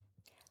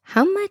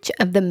How much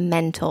of the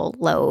mental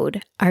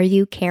load are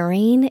you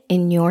carrying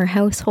in your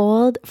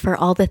household for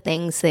all the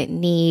things that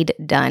need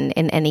done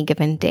in any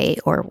given day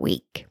or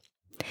week?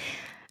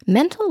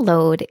 Mental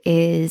load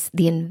is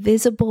the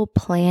invisible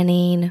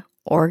planning,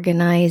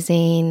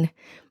 organizing,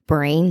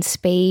 brain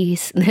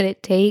space that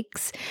it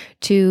takes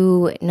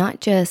to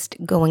not just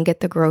go and get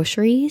the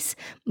groceries,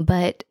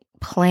 but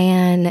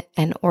plan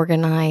and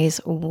organize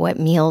what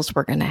meals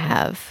we're going to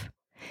have.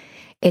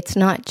 It's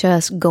not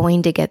just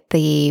going to get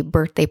the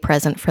birthday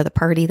present for the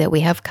party that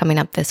we have coming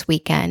up this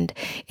weekend.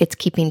 It's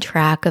keeping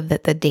track of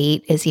that the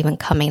date is even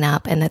coming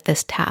up and that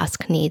this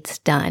task needs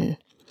done.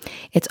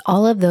 It's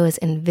all of those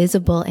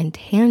invisible and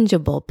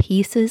tangible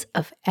pieces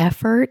of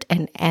effort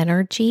and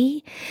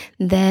energy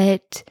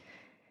that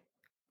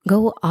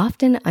go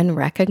often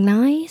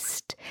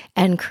unrecognized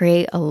and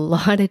create a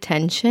lot of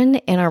tension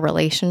in our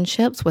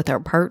relationships with our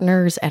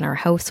partners and our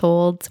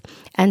households.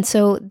 And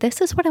so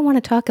this is what I want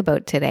to talk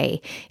about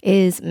today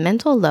is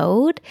mental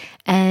load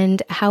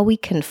and how we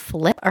can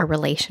flip our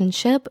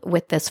relationship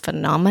with this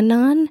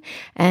phenomenon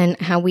and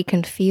how we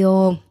can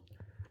feel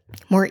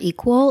more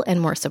equal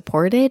and more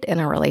supported in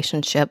our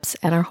relationships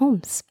and our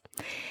homes.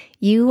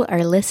 You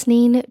are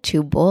listening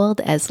to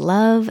Bold as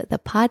Love, the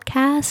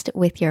podcast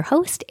with your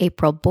host,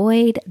 April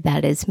Boyd.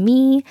 That is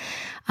me.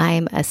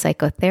 I'm a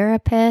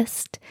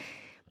psychotherapist,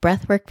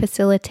 breathwork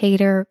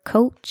facilitator,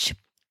 coach.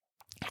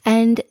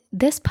 And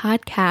this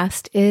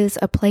podcast is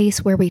a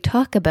place where we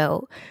talk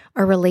about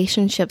our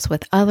relationships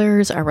with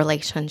others, our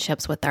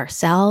relationships with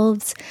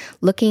ourselves,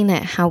 looking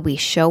at how we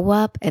show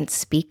up and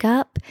speak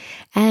up,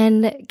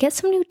 and get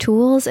some new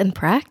tools and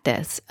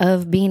practice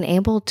of being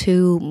able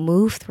to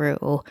move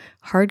through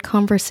hard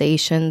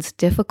conversations,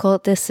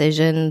 difficult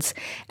decisions,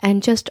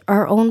 and just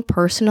our own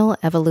personal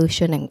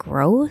evolution and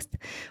growth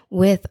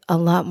with a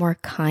lot more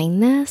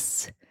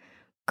kindness,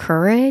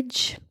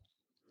 courage,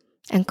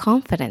 and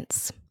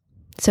confidence.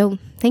 So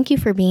thank you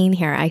for being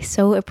here. I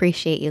so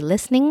appreciate you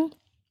listening.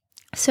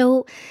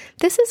 So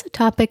this is a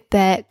topic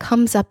that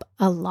comes up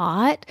a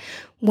lot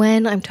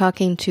when I'm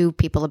talking to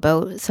people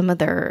about some of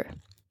their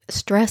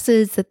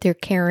stresses that they're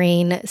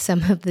carrying,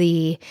 some of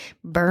the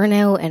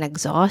burnout and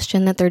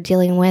exhaustion that they're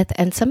dealing with,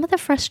 and some of the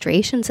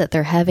frustrations that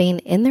they're having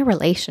in their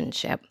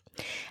relationship.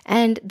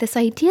 And this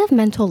idea of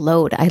mental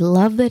load, I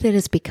love that it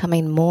is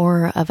becoming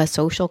more of a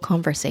social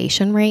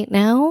conversation right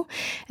now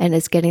and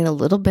is getting a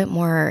little bit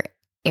more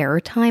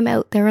airtime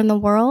out there in the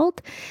world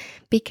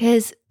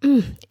because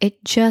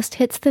it just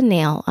hits the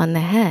nail on the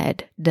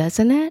head,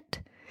 doesn't it?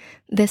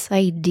 This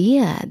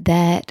idea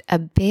that a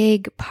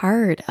big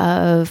part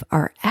of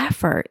our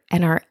effort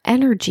and our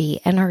energy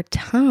and our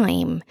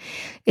time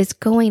is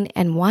going,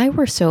 and why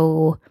we're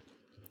so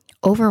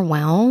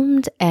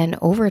overwhelmed and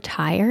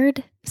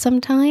overtired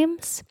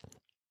sometimes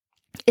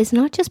is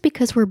not just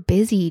because we're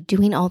busy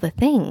doing all the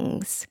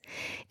things.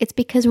 It's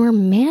because we're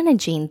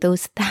managing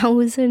those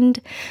 1,000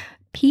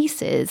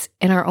 pieces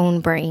in our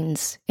own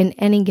brains in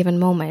any given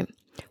moment,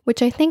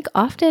 which I think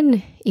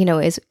often,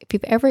 is if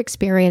you've ever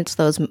experienced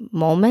those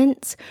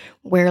moments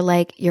where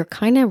like you're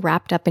kind of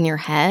wrapped up in your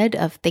head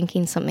of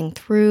thinking something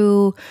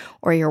through,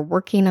 or you're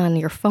working on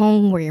your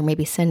phone where you're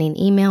maybe sending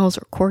emails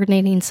or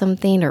coordinating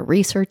something or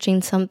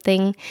researching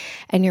something,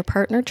 and your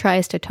partner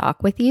tries to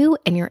talk with you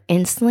and you're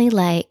instantly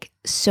like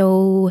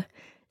so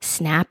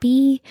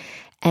snappy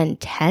and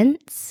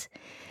tense,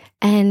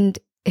 and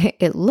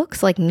it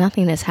looks like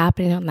nothing is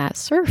happening on that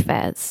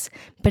surface,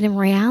 but in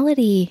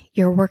reality,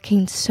 you're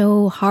working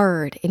so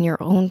hard in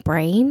your own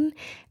brain,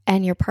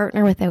 and your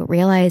partner, without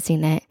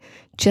realizing it,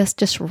 just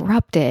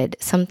disrupted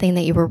something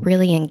that you were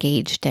really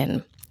engaged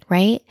in,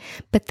 right?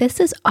 But this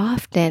is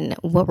often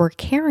what we're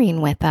carrying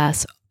with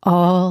us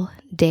all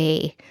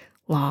day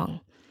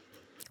long.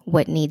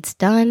 What needs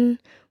done?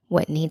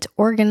 What needs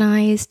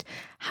organized?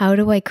 How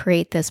do I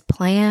create this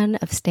plan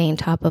of staying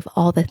top of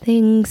all the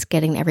things,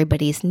 getting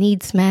everybody's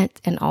needs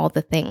met, and all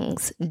the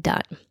things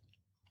done?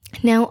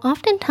 Now,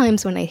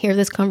 oftentimes when I hear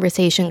this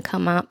conversation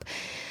come up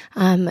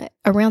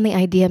around the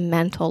idea of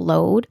mental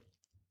load,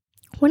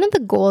 one of the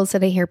goals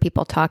that I hear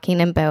people talking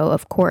about,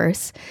 of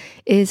course,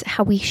 is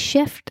how we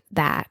shift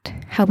that,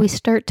 how we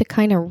start to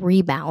kind of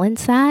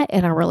rebalance that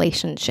in our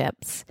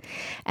relationships.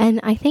 And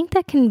I think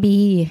that can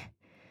be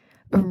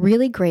a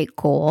really great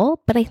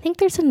goal, but I think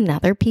there's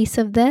another piece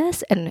of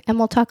this, and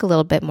we'll talk a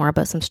little bit more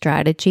about some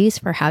strategies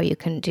for how you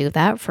can do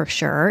that for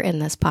sure in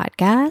this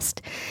podcast.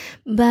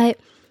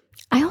 But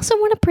I also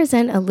want to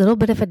present a little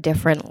bit of a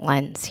different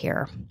lens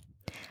here.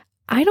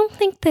 I don't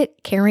think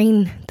that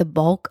carrying the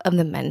bulk of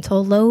the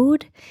mental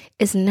load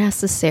is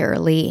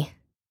necessarily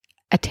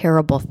a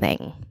terrible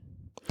thing.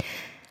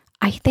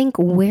 I think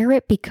where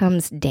it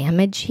becomes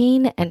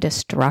damaging and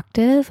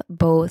destructive,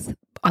 both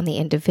on the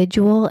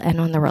individual and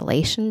on the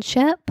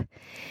relationship,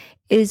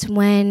 is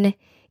when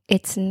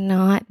it's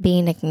not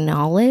being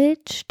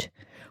acknowledged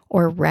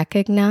or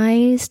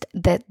recognized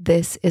that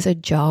this is a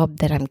job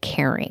that I'm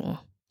carrying,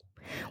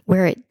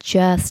 where it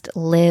just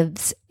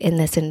lives in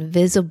this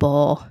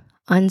invisible,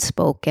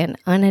 unspoken,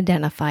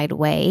 unidentified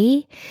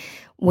way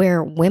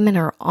where women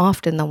are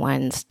often the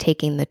ones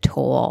taking the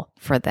toll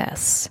for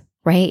this,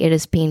 right? It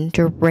is being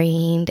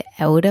drained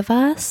out of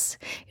us.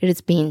 It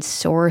is being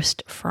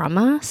sourced from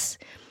us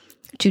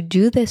to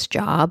do this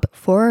job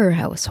for our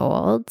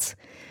households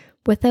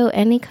without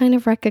any kind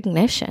of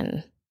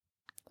recognition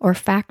or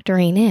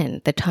factoring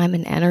in the time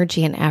and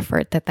energy and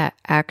effort that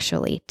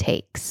actually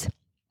takes.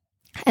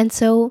 And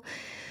so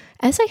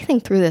as I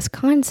think through this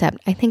concept,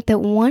 I think that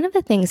one of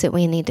the things that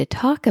we need to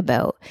talk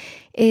about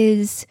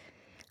is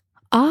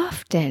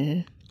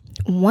often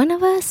one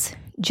of us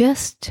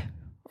just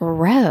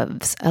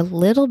revs a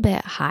little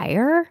bit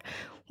higher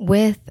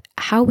with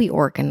how we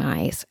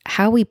organize,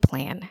 how we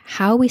plan,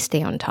 how we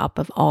stay on top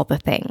of all the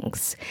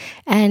things.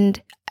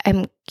 And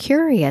I'm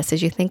curious,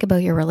 as you think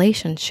about your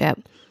relationship,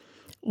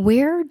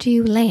 where do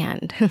you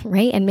land,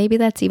 right? And maybe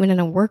that's even in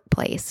a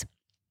workplace.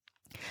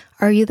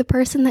 Are you the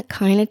person that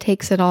kind of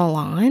takes it all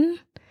on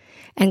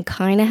and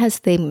kind of has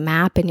the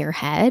map in your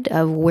head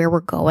of where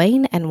we're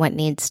going and what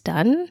needs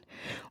done?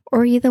 Or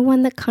are you the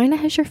one that kind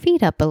of has your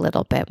feet up a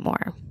little bit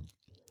more?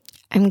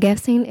 I'm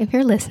guessing if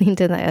you're listening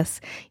to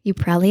this, you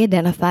probably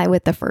identify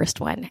with the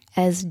first one,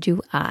 as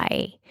do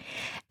I.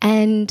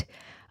 And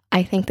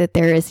I think that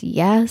there is,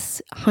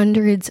 yes,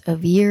 hundreds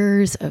of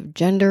years of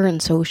gender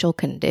and social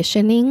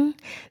conditioning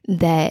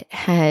that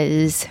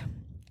has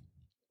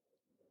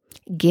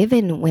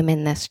given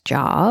women this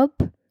job,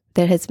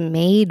 that has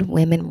made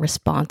women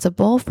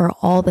responsible for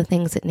all the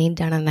things that need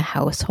done in the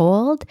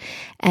household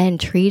and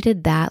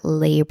treated that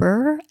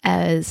labor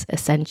as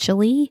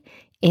essentially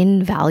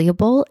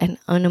invaluable and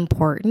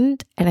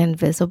unimportant and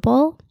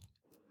invisible.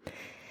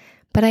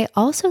 But I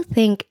also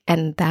think,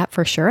 and that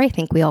for sure, I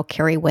think we all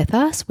carry with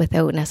us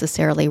without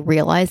necessarily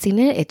realizing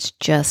it. It's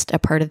just a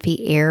part of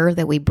the air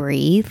that we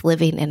breathe,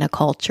 living in a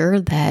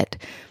culture that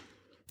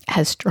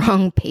has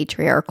strong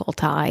patriarchal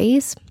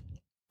ties,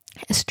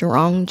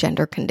 strong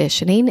gender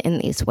conditioning in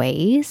these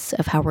ways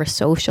of how we're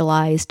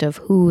socialized, of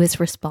who is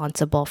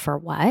responsible for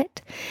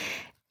what.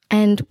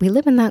 And we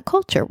live in that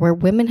culture where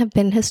women have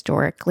been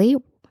historically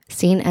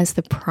seen as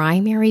the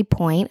primary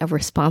point of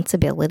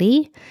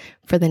responsibility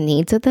for the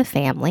needs of the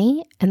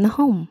family and the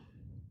home.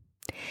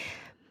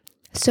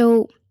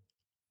 So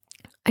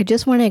I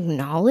just want to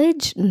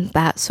acknowledge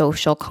that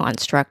social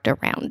construct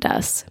around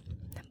us.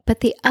 But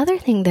the other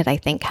thing that I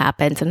think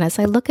happens, and as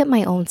I look at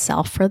my own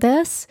self for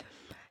this,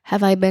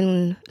 have I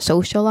been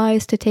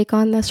socialized to take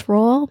on this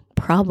role?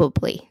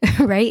 Probably,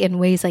 right? In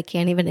ways I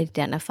can't even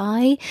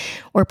identify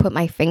or put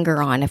my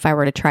finger on if I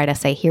were to try to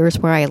say, here's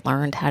where I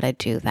learned how to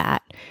do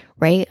that,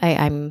 right?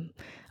 I'm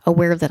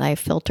aware that I've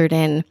filtered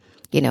in,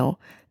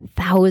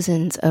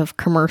 thousands of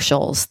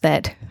commercials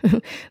that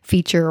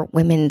feature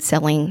women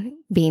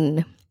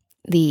being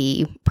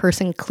the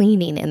person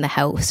cleaning in the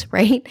house,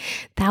 right?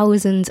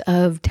 Thousands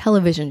of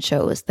television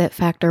shows that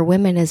factor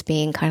women as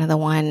being kind of the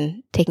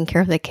one taking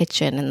care of the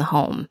kitchen and the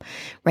home,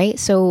 right?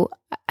 So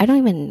I don't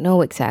even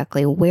know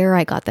exactly where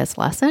I got this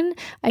lesson.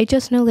 I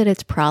just know that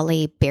it's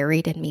probably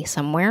buried in me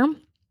somewhere.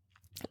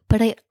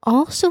 But I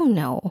also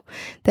know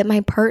that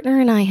my partner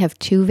and I have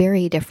two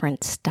very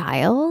different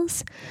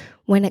styles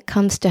when it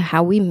comes to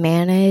how we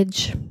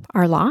manage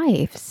our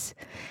lives.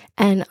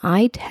 And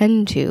I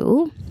tend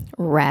to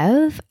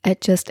rev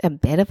at just a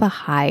bit of a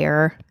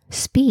higher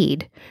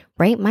speed,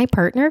 right? My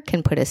partner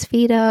can put his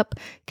feet up,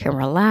 can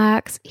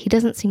relax. He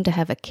doesn't seem to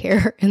have a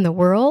care in the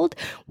world,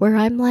 where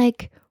I'm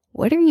like,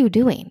 what are you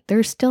doing?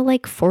 There's still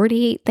like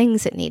 48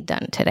 things that need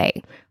done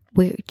today.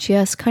 We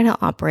just kind of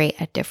operate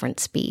at different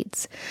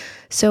speeds.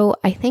 So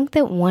I think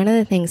that one of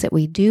the things that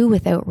we do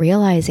without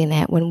realizing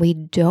it, when we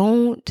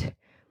don't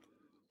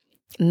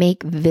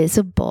make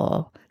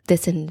visible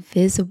this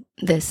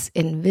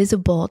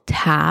invisible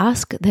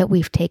task that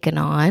we've taken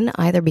on,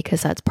 either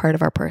because that's part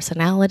of our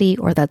personality,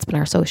 or that's been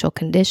our social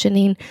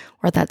conditioning,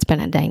 or that's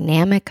been a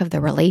dynamic of the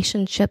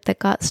relationship that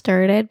got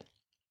started.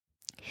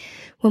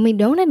 When we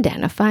don't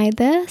identify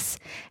this,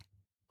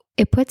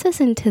 it puts us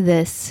into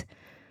this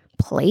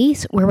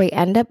place where we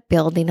end up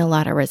building a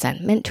lot of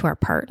resentment to our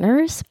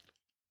partners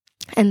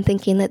and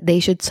thinking that they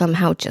should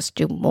somehow just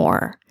do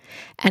more.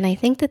 And I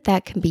think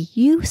that can be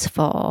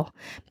useful,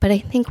 but I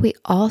think we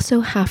also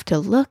have to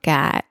look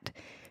at,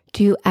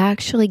 do you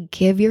actually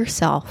give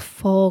yourself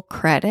full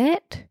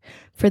credit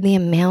for the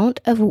amount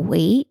of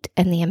weight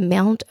and the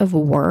amount of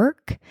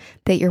work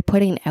that you're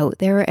putting out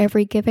there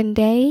every given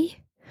day?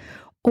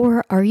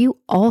 Or are you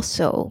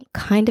also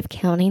kind of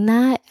counting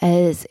that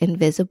as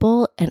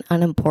invisible and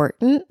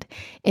unimportant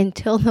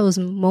until those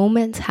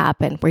moments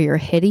happen where you're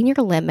hitting your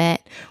limit,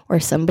 or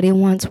somebody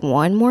wants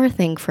one more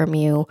thing from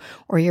you,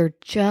 or you're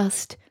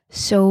just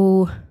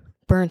so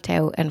burnt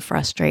out and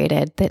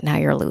frustrated that now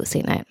you're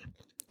losing it?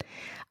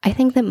 I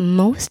think that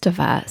most of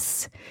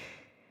us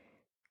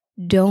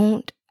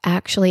don't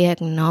actually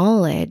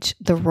acknowledge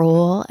the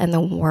role and the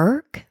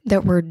work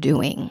that we're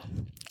doing.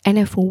 And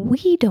if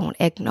we don't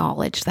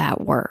acknowledge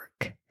that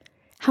work,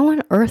 how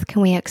on earth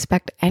can we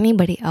expect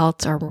anybody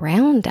else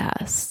around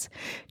us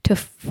to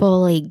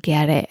fully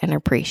get it and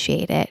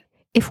appreciate it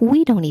if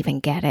we don't even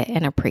get it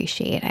and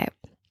appreciate it?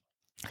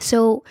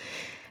 So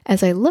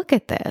as I look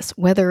at this,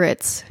 whether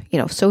it's,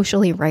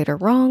 socially right or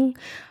wrong,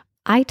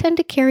 I tend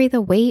to carry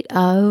the weight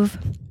of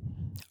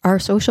our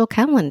social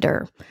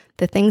calendar,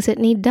 the things that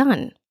need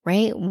done,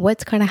 right?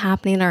 What's kind of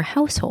happening in our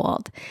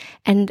household.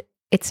 And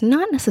it's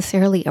not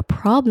necessarily a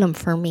problem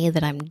for me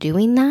that I'm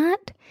doing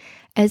that,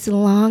 as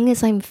long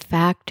as I'm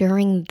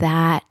factoring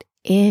that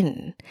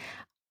in.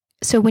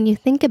 So when you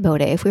think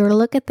about it, if we were to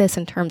look at this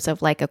in terms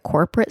of like a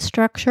corporate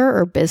structure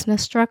or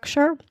business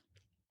structure,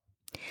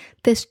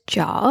 this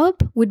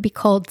job would be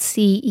called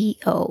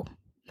CEO.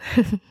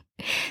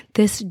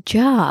 This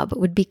job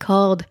would be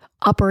called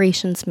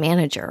operations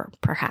manager,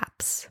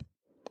 perhaps.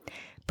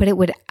 But it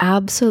would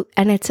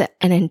and it's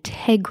an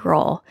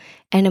integral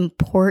and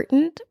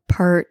important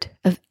part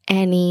of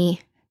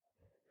any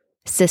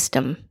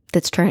system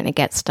that's trying to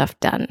get stuff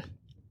done.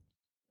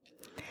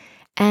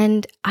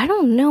 And I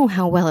don't know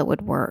how well it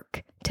would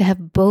work to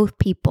have both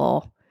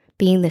people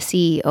being the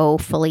CEO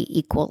fully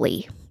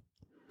equally.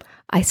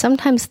 I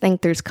sometimes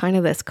think there's kind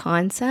of this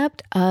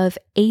concept of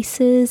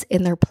aces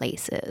in their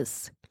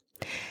places.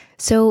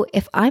 So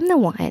if I'm the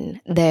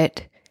one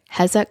that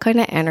has that kind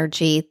of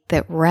energy,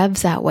 that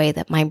revs that way,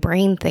 that my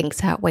brain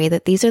thinks that way,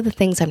 that these are the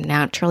things I'm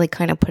naturally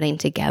kind of putting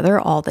together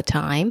all the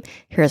time.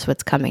 Here's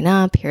what's coming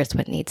up. Here's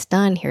what needs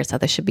done. Here's how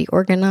this should be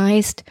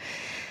organized.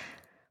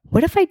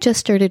 What if I just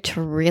started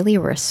to really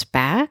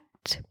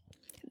respect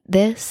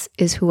this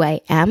is who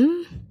I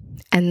am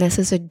and this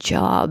is a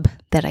job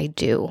that I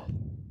do?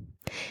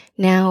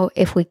 Now,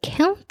 if we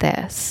count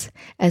this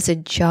as a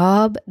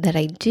job that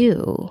I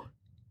do,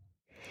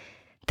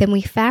 then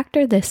we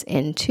factor this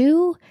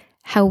into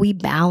how we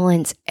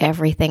balance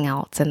everything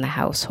else in the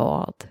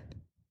household.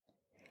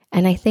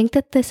 And I think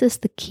that this is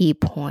the key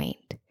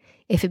point.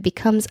 If it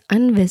becomes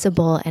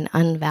invisible and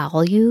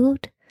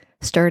unvalued,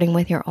 starting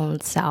with your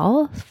own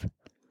self,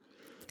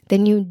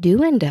 then you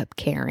do end up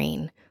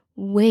carrying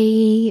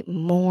way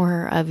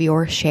more of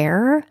your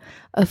share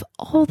of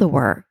all the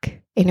work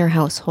in your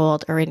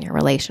household or in your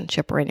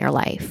relationship or in your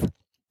life.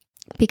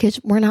 Because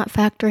we're not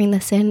factoring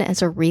this in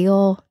as a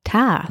real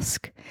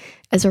task,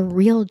 as a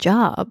real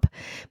job.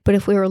 But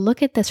if we were to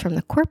look at this from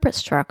the corporate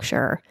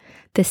structure,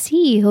 the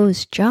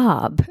CEO's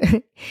job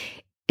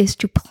is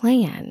to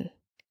plan,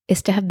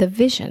 is to have the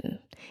vision,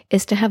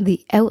 is to have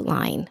the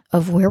outline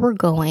of where we're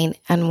going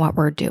and what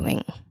we're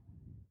doing.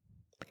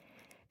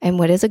 And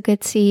what does a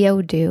good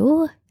CEO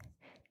do?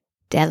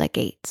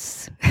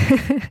 Delegates.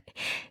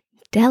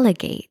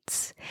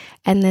 Delegates.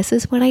 And this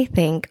is what I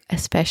think,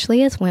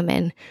 especially as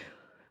women,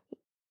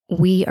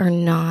 we are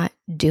not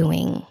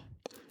doing.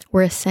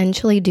 We're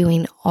essentially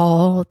doing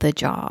all the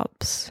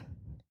jobs.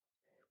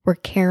 We're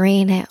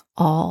carrying it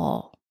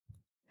all.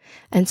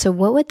 And so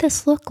what would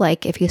this look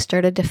like if you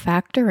started to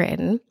factor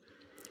in,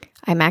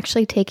 I'm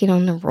actually taking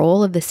on the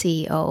role of the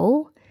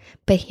CEO,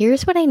 but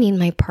here's what I need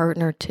my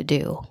partner to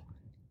do.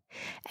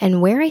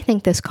 And where I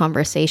think this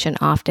conversation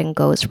often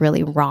goes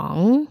really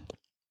wrong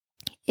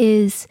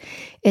is,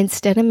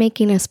 instead of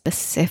making a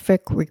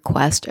specific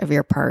request of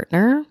your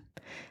partner,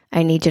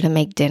 I need you to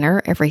make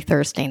dinner every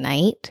Thursday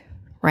night,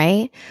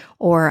 right?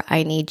 Or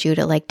I need you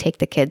to take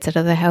the kids out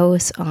of the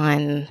house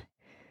on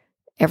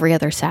every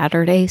other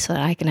Saturday so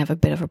that I can have a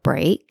bit of a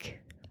break,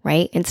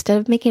 right? Instead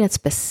of making a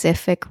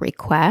specific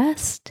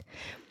request,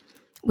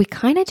 we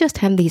kind of just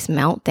have these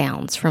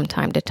meltdowns from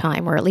time to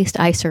time, or at least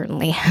I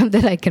certainly have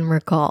that I can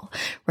recall,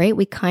 right?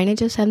 We kind of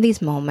just have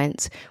these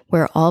moments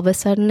where all of a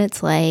sudden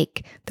it's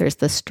like there's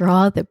the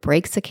straw that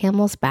breaks the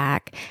camel's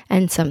back,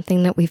 and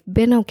something that we've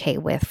been okay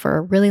with for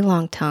a really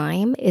long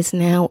time is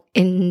now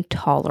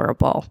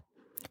intolerable,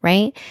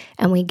 right?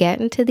 And we get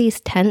into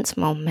these tense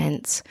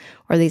moments,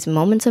 or these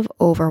moments of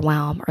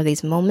overwhelm, or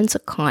these moments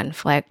of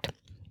conflict,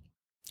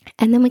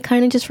 and then we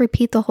kind of just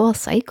repeat the whole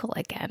cycle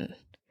again.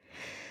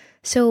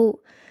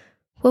 So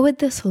what would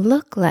this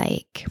look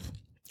like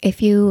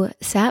if you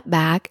sat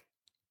back,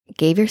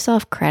 gave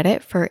yourself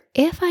credit for,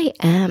 if I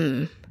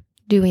am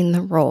doing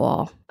the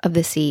role of the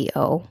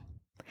CEO,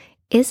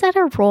 is that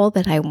a role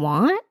that I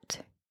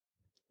want?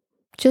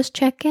 Just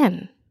check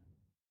in.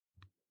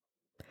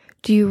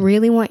 Do you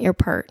really want your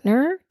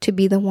partner to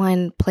be the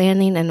one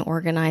planning and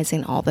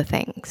organizing all the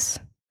things?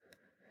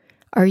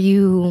 Are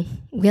you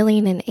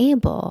willing and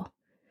able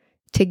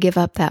to give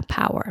up that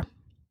power?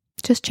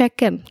 Just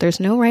check in. There's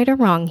no right or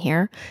wrong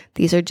here.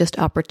 These are just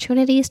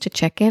opportunities to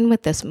check in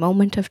with this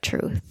moment of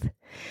truth.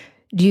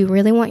 Do you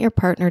really want your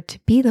partner to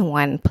be the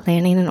one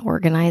planning and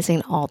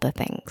organizing all the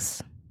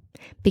things?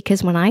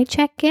 Because when I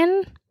check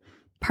in,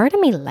 part of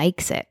me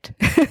likes it.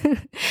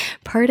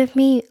 Part of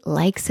me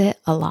likes it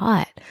a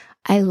lot.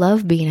 I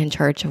love being in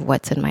charge of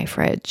what's in my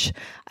fridge.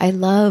 I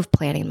love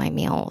planning my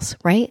meals,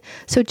 right?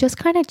 So just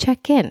kind of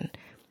check in.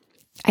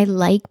 I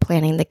like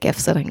planning the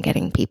gifts that I'm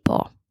getting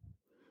people.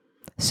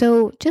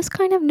 So just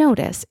kind of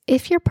notice,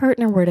 if your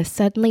partner were to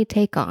suddenly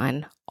take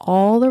on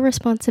all the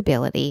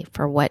responsibility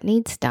for what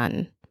needs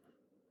done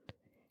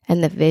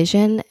and the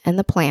vision and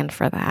the plan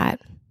for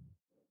that,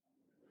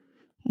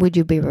 would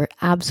you be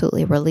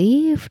absolutely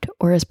relieved,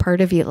 or is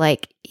part of you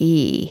like,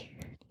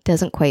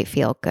 doesn't quite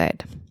feel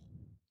good?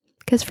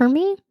 Because for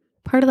me,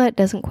 part of that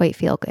doesn't quite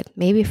feel good.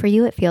 Maybe for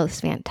you, it feels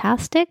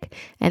fantastic,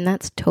 and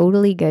that's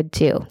totally good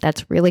too.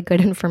 That's really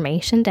good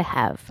information to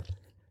have.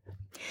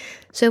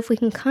 So if we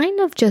can kind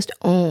of just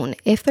own,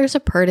 if there's a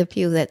part of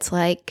you that's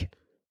like,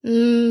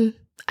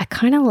 I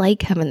kind of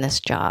like having this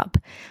job.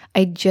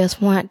 I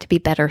just want to be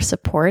better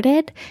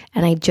supported,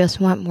 and I just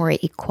want more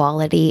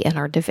equality in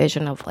our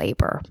division of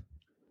labor.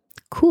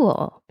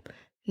 Cool.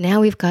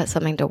 Now we've got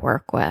something to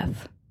work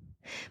with.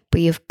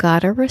 But you've got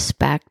to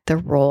respect the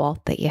role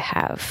that you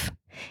have.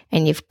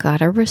 And you've got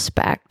to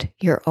respect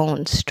your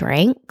own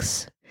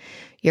strengths,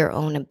 your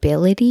own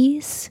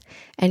abilities,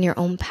 and your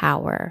own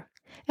power.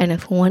 And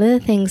if one of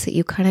the things that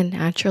you kind of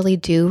naturally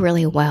do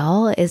really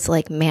well is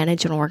like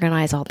manage and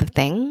organize all the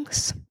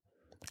things,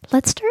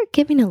 let's start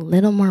giving a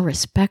little more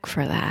respect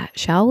for that,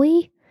 shall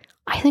we?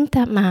 I think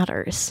that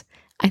matters.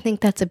 I think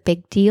that's a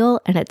big deal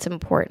and it's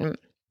important.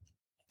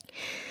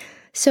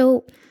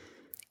 So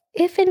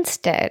if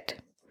instead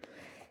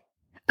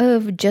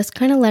of just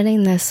kind of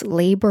letting this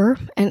labor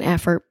and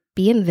effort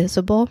be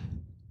invisible,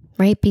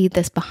 right, be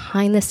this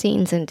behind the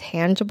scenes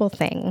intangible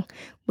thing,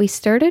 we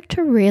started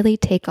to really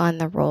take on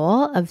the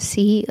role of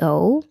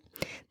CEO.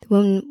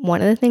 When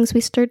one of the things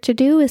we start to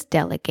do is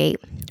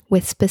delegate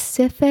with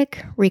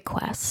specific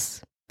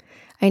requests.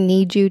 I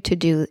need you to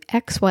do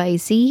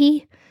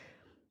XYZ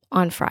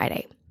on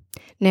Friday.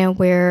 Now,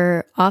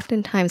 where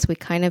oftentimes we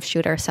kind of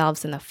shoot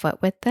ourselves in the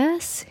foot with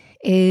this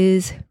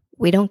is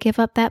we don't give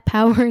up that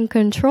power and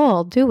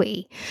control, do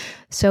we?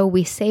 So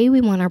we say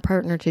we want our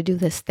partner to do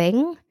this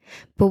thing,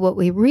 but what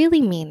we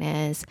really mean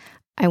is,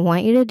 I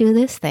want you to do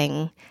this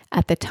thing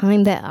at the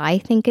time that I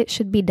think it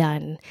should be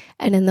done,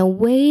 and in the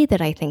way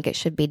that I think it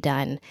should be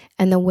done,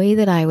 and the way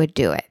that I would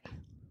do it.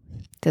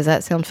 Does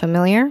that sound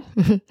familiar?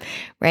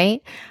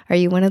 Right? Are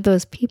you one of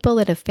those people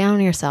that have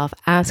found yourself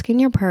asking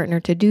your partner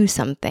to do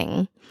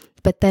something,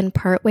 but then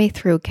partway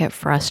through get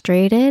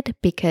frustrated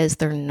because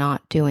they're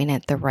not doing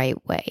it the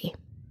right way?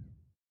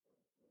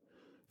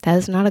 That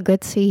is not a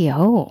good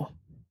CEO.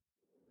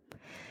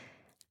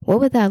 What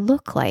would that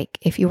look like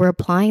if you were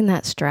applying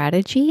that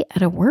strategy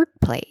at a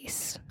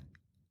workplace?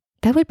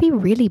 That would be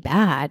really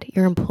bad.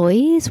 Your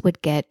employees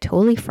would get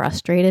totally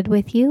frustrated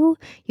with you.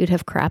 You'd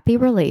have crappy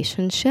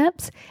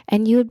relationships,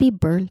 and you would be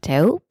burnt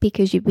out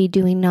because you'd be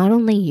doing not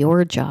only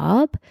your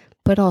job,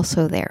 but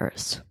also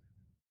theirs.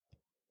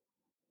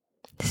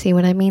 See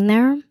what I mean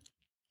there?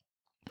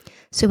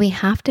 So we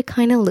have to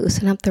kind of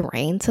loosen up the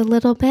reins a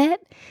little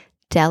bit,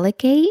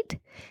 delegate,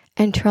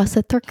 and trust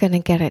that they're going to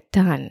get it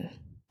done.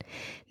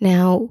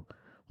 Now,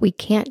 we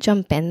can't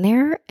jump in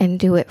there and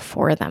do it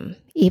for them,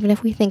 even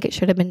if we think it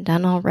should have been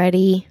done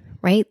already,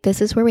 right?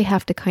 This is where we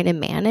have to kind of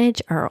manage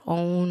our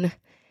own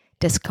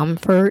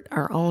discomfort,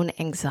 our own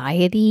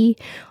anxiety,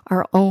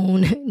 our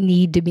own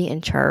need to be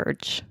in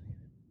charge,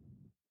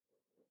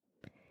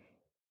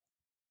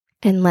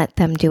 and let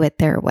them do it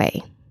their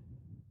way,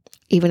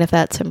 even if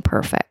that's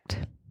imperfect,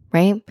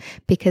 right?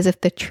 Because if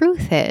the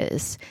truth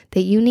is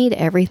that you need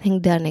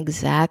everything done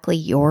exactly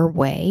your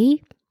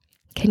way,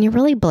 can you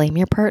really blame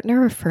your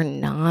partner for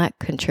not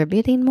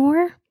contributing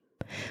more?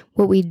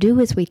 What we do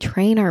is we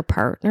train our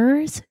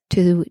partners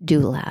to do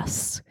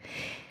less.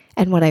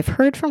 And what I've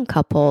heard from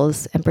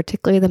couples, and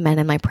particularly the men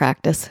in my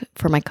practice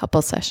for my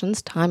couple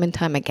sessions, time and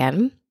time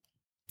again,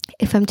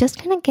 if I'm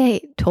just going to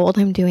get told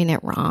I'm doing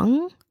it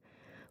wrong,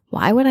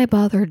 why would I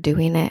bother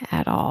doing it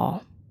at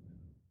all?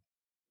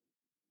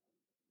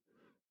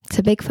 It's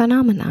a big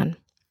phenomenon.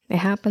 It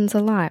happens a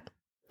lot.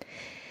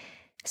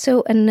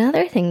 So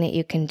another thing that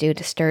you can do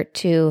to start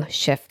to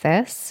shift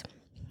this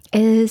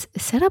is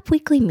set up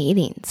weekly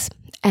meetings.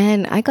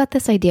 And I got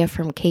this idea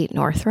from Kate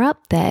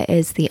Northrup, that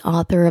is the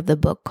author of the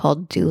book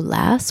called Do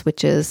Less,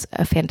 which is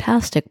a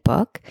fantastic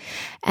book.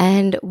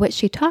 And what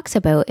she talks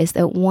about is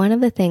that one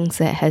of the things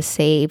that has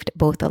saved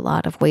both a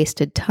lot of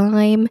wasted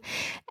time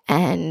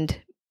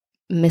and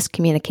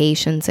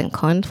miscommunications and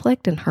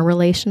conflict in her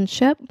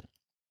relationship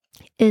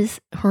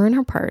is her and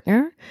her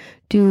partner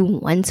do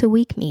once a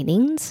week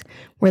meetings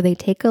where they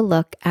take a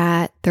look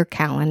at their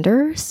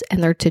calendars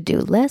and their to-do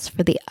list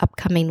for the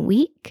upcoming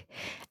week.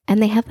 And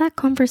they have that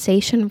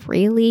conversation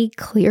really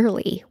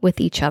clearly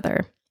with each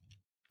other.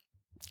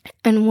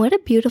 And what a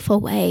beautiful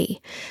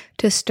way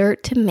to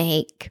start to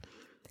make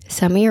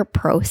some of your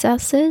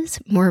processes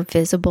more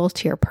visible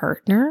to your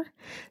partner,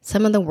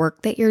 some of the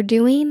work that you're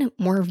doing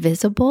more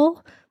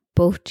visible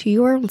both to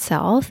your own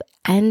self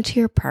and to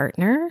your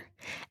partner,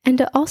 and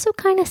to also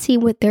kind of see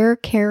what they're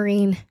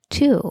carrying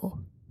too.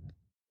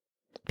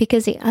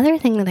 Because the other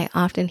thing that I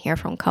often hear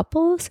from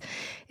couples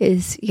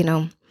is,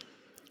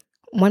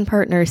 one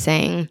partner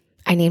saying,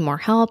 I need more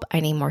help,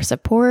 I need more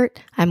support,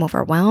 I'm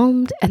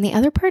overwhelmed, and the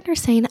other partner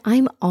saying,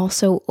 I'm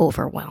also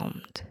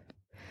overwhelmed.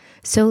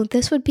 So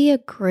this would be a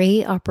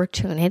great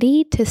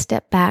opportunity to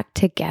step back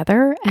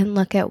together and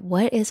look at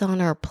what is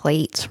on our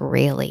plates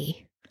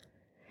really,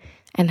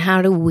 and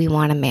how do we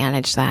want to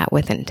manage that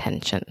with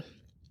intention.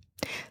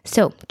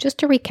 So just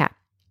to recap,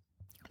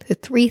 the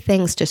 3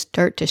 things to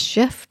start to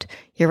shift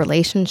your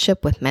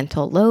relationship with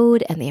mental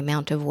load and the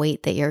amount of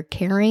weight that you're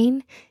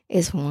carrying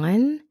is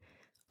 1,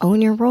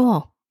 own your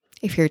role.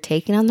 If you're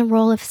taking on the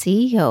role of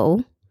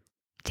CEO,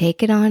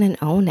 take it on and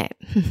own it.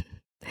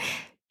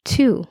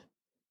 2,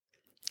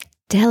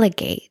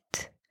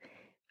 delegate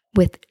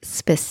with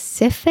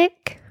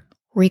specific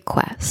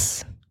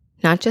requests.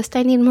 Not just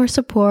I need more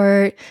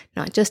support,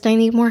 not just I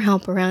need more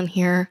help around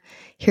here.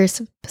 Here's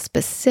a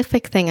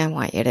specific thing I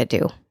want you to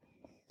do.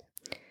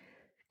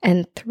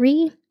 And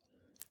 3,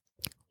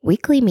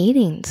 weekly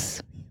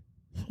meetings.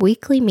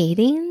 Weekly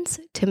meetings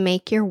to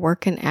make your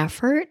work and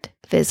effort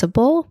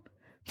visible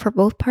for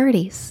both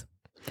parties.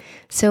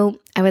 So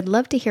I would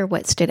love to hear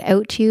what stood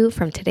out to you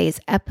from today's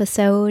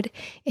episode.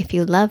 If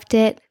you loved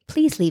it,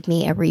 please leave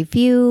me a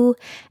review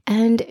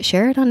and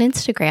share it on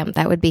Instagram.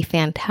 That would be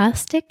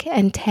fantastic.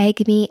 And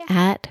tag me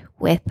at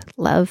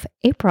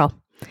WithLoveApril.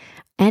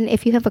 And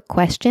if you have a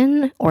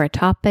question or a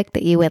topic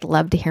that you would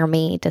love to hear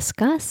me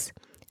discuss,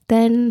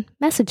 then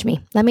message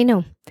me. Let me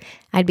know.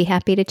 I'd be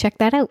happy to check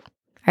that out.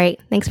 All right.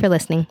 Thanks for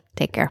listening.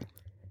 Take care.